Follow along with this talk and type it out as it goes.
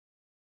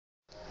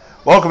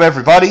Welcome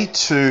everybody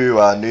to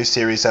a new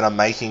series that I'm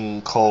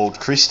making called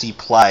Kristi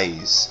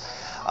Plays.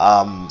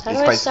 How do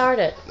I start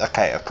it?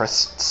 Okay, I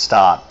press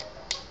start.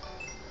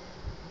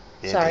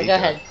 Yeah, Sorry, go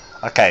ahead.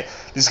 Okay,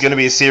 this is going to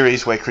be a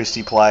series where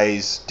Kristi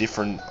plays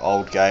different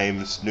old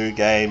games, new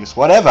games,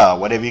 whatever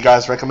you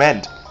guys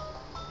recommend.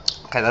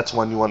 Okay, that's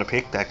one you want to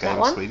pick, that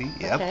game, sweetie.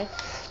 Yep. Okay.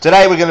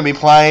 Today we're going to be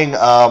playing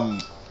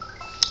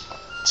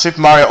Super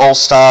Mario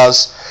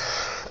All-Stars.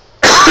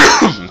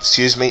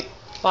 Excuse me.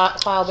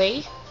 File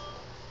B?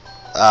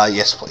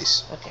 Yes,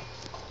 please. Okay.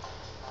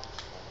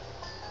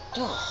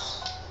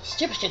 Oh,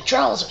 stupid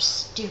controls are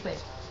stupid.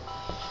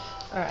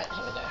 Alright,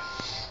 here we go.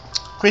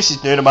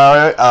 Kristi's new to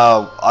Mario.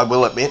 I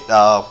will admit,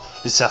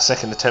 this is our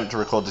second attempt to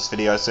record this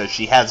video, so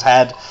she has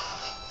had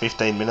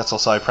 15 minutes or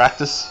so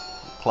practice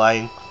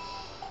playing.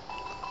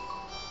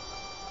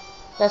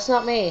 That's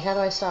not me. How do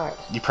I start?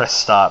 You press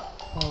start.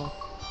 Oh.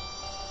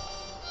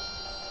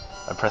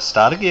 I press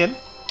start again.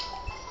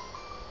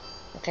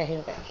 Okay, here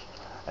we go.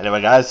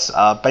 Anyway, guys,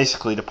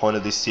 basically the point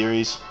of this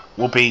series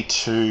will be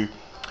to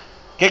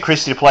get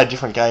Kristi to play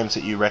different games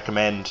that you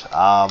recommend.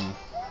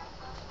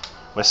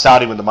 We're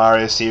starting with the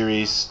Mario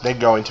series, then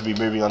going to be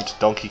moving on to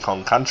Donkey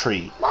Kong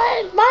Country.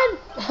 Mine!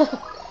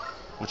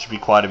 Which would be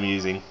quite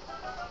amusing.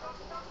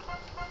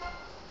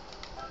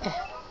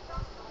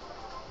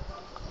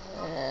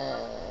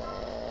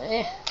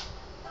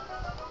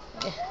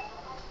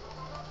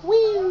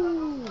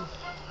 Woo!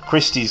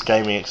 Kristi's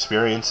gaming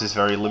experience is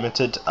very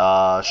limited.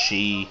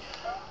 She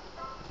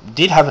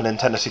did have a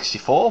Nintendo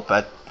 64,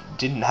 but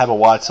didn't have a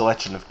wide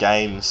selection of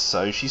games,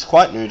 so she's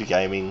quite new to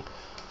gaming.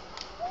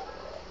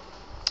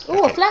 Ooh,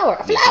 okay. A flower!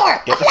 A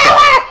flower! Get a the flower!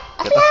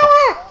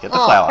 flower! Get the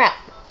flower! Crap.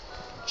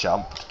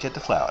 Jump, get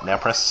the flower. Now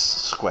press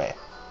square.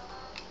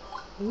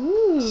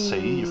 Ooh.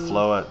 See, you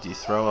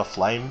throw a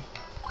flame.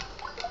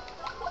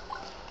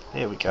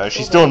 There we go.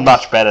 She's doing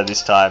much better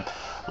this time.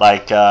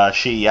 Like,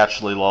 she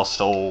actually lost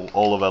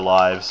all of her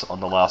lives on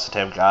the last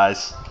attempt,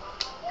 guys.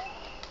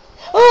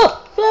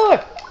 Oh,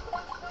 flower!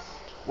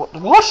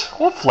 What?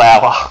 What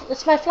flower?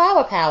 It's my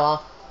flower power.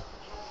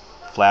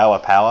 Flower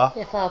power?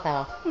 Yeah, flower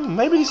power.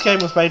 Maybe this game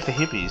was made for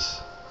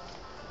hippies.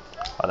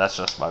 Oh, that's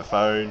just my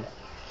phone.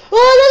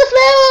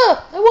 Oh,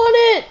 another flower! I want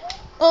it!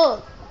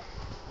 Oh,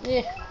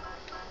 yeah.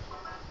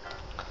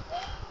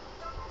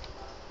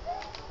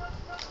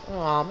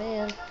 Aw,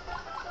 man.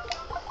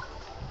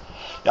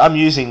 I'm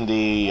using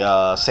the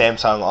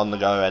Samsung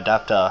on-the-go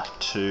adapter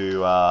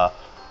to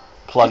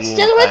plug in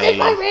a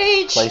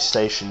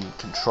PlayStation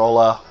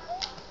controller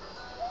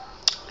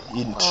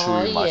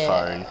into my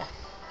phone.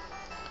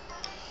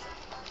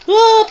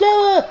 Oh,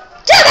 flower!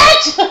 Damn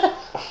it!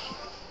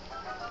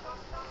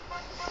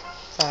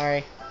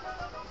 Sorry.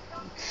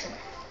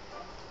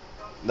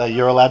 No,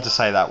 you're allowed to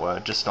say that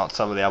word, just not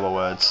some of the other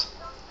words.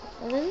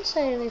 I didn't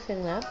say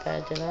anything that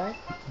bad, did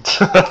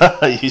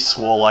I? You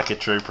swore like a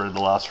trooper in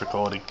the last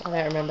recording. I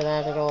don't remember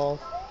that at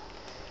all.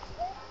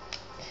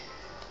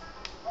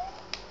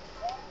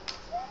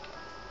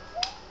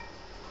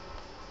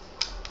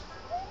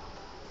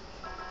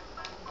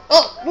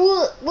 Oh!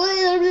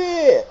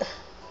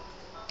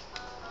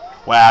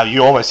 Wow,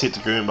 you almost hit the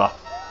Goomba.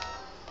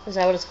 Is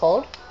that what it's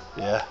called?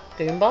 Yeah.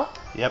 Goomba?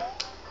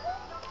 Yep.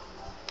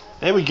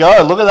 There we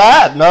go, look at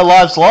that! No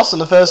lives lost in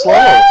the first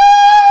level.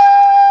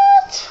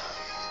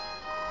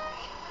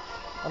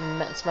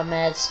 It's my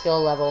mad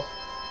skill level.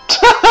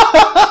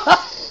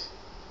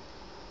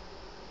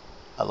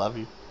 I love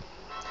you.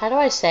 How do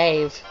I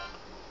save?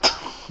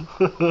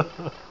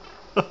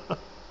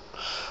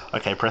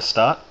 Okay, press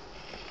start.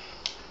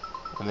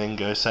 And then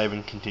go save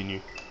and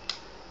continue.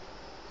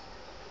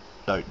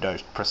 No,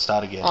 press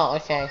start again. Oh,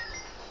 okay.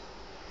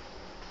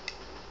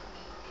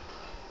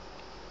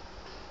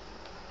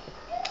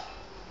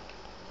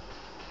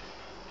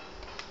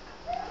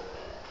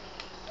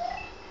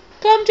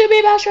 Come to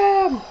me,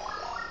 mushroom!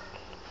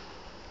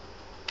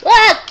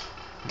 Ah!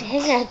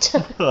 Dang it!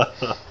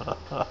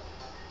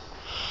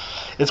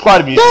 It's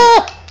quite amusing.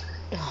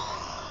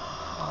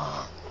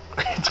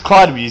 It's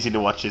quite amusing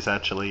to watch this,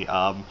 actually.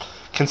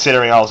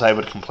 Considering I was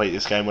able to complete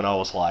this game when I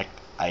was like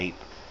 8.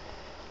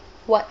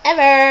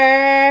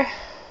 Whatever.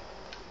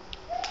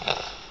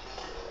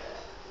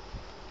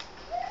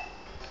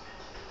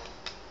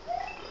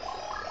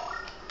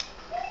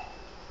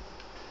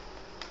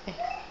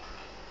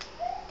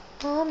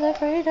 I'm the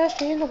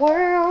greatest in the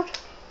world.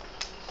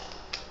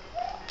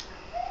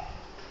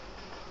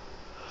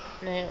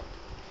 Now,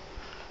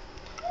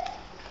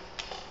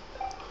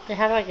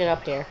 how do I get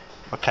up here?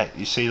 Okay,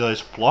 you see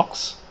those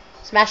blocks?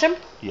 Smash them?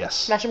 Yes.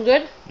 Smash them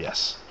good?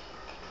 Yes.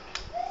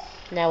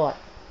 Now what?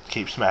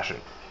 Keep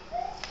smashing.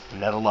 And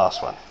now the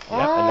last one. Yep,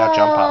 and now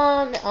jump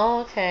up.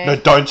 Oh, okay. No,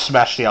 don't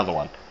smash the other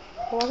one.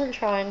 I wasn't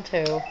trying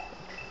to.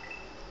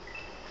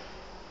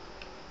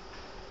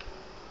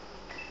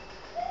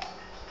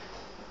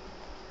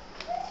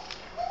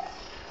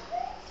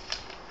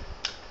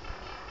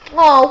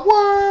 Oh,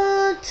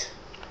 what?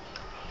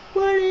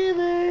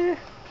 Whatever.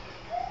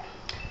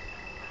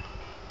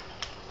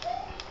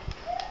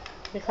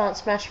 You can't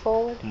smash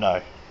forward?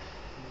 No.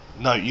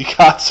 No, you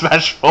can't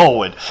smash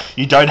forward.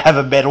 You don't have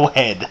a metal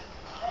head.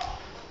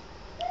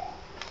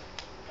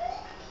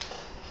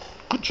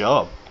 Good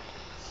job.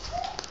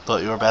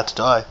 Thought you were about to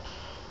die.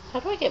 How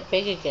do I get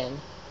big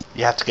again?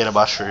 You have to get a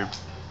mushroom.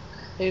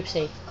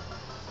 Oopsie.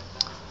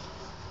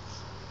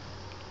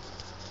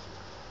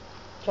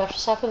 Do I have to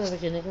start from the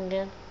beginning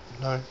again?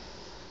 No.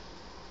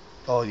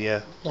 Oh,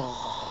 yeah.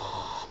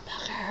 Oh,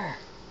 bugger.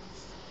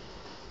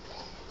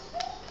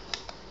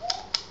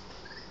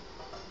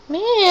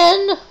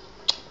 Man!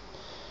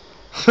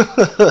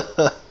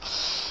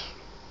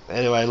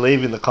 Anyway,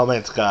 leave in the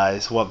comments,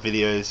 guys, what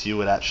videos you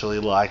would actually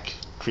like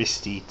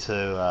Kristi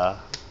to,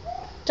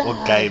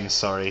 or games,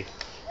 sorry,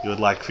 you would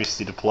like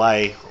Kristi to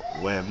play.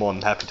 We're more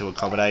than happy to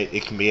accommodate.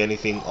 It can be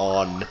anything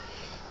on,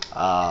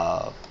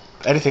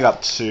 anything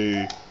up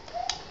to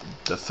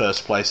the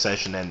first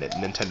PlayStation and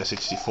Nintendo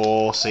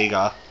 64,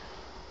 Sega,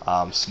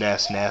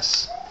 SNES,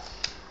 NES.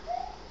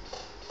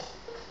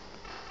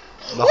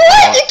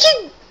 What? You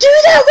can do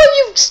that when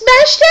you've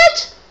smashed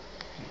it?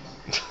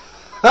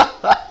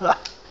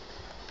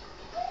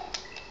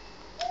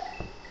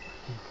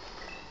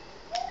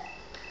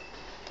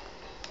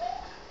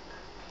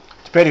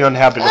 Depending on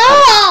how big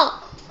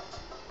Ah!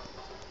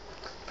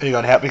 depending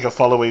on how big a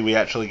following we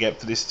actually get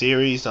for this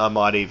series, I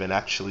might even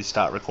actually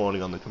start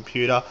recording on the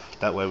computer.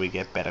 That way we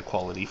get better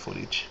quality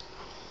footage.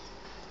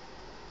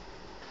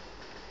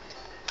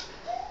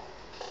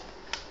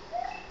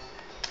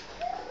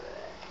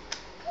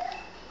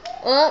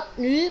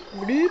 Doop,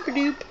 doop,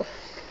 doop.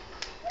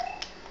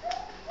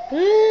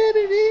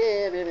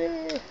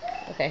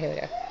 Okay, here we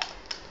go.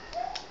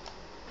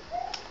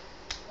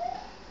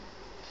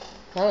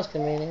 That was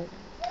convenient.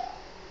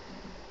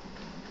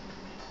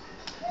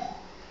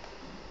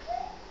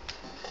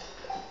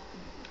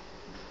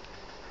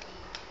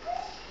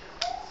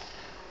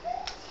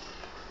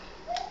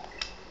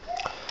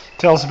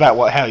 Tell us about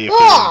how you're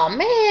feeling. Oh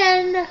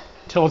man!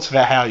 Tell us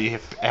about how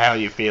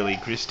you're feeling,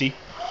 Kristi.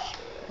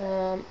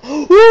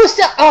 Ooh,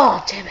 Star!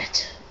 Oh, damn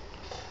it!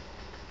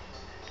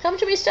 Come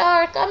to me,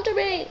 Star! Come to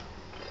me!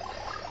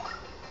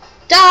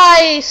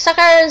 Die,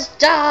 suckers!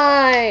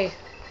 Die!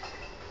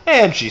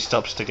 And she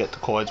stops to get the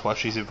coins while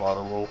she's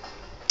invulnerable.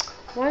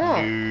 Why not?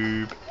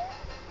 Noob.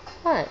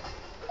 What?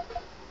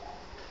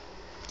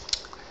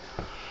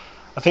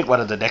 I think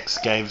one of the next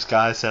games,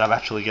 guys, that I'm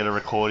actually going to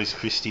record is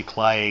Kristi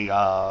playing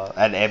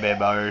an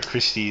MMO.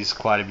 Kristi's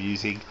quite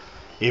amusing.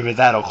 Either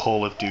that or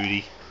Call of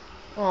Duty.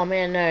 Oh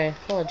man, no.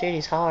 Call of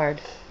Duty's hard.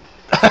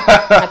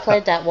 I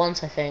played that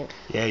once, I think.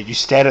 Yeah, you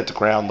stand at the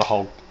ground the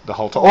whole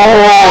time.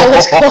 That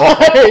was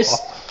close!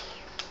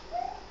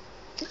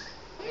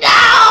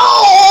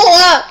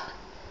 No!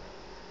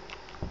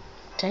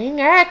 Dang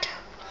it!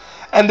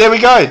 And there we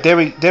go. There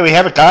we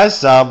have it,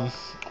 guys.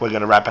 We're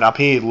gonna wrap it up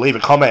here. Leave a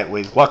comment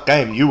with what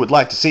game you would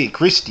like to see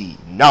Kristi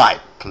Knight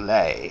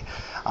play.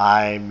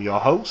 I'm your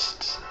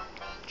host,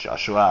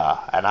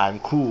 Joshua, and I'm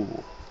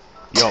cool.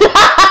 Yo.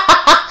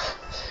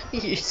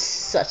 You're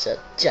such a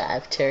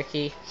jive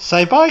turkey.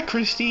 Say bye,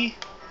 Kristi.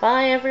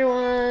 Bye,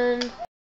 everyone.